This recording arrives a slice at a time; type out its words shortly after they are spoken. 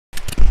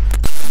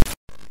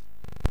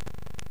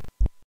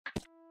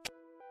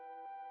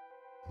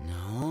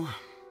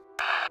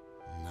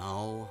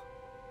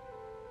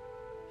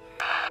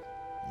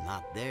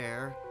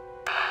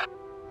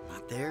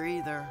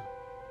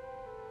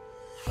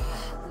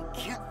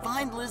can't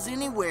find Liz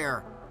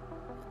anywhere.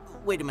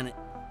 Wait a minute.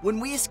 When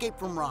we escaped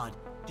from Rod,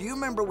 do you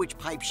remember which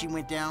pipe she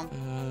went down?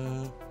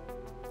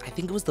 I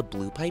think it was the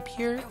blue pipe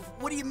here.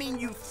 What do you mean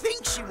you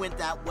think she went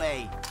that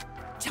way?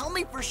 Tell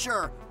me for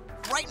sure.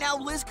 Right now,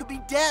 Liz could be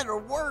dead or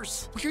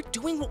worse. We're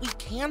doing what we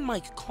can,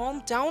 Mike.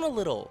 Calm down a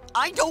little.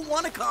 I don't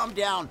want to calm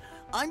down.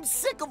 I'm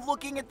sick of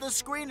looking at the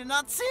screen and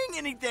not seeing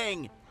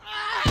anything.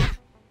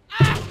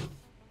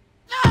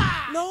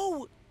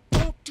 No,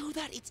 don't do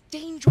that. It's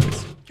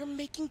dangerous. You're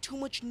making too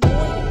much noise.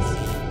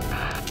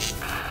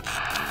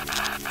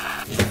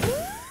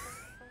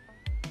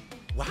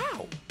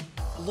 Wow.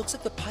 It looks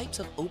like the pipes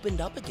have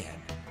opened up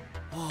again.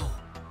 Oh.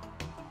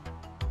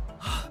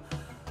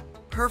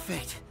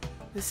 Perfect.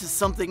 This is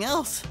something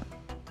else.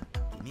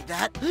 Give me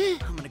that.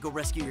 I'm gonna go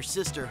rescue your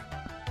sister.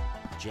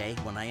 Jay,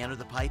 when I enter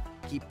the pipe,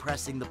 keep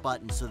pressing the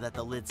button so that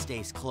the lid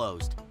stays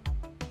closed.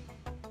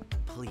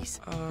 Please,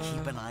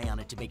 keep an eye on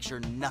it to make sure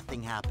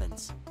nothing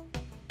happens.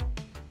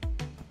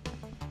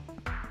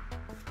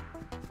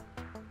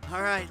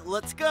 All right,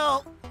 let's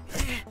go.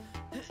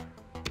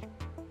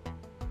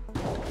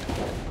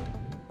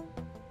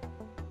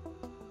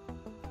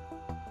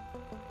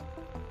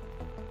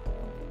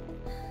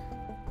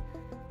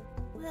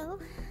 Well,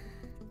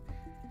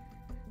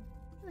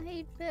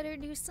 I'd better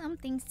do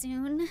something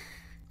soon.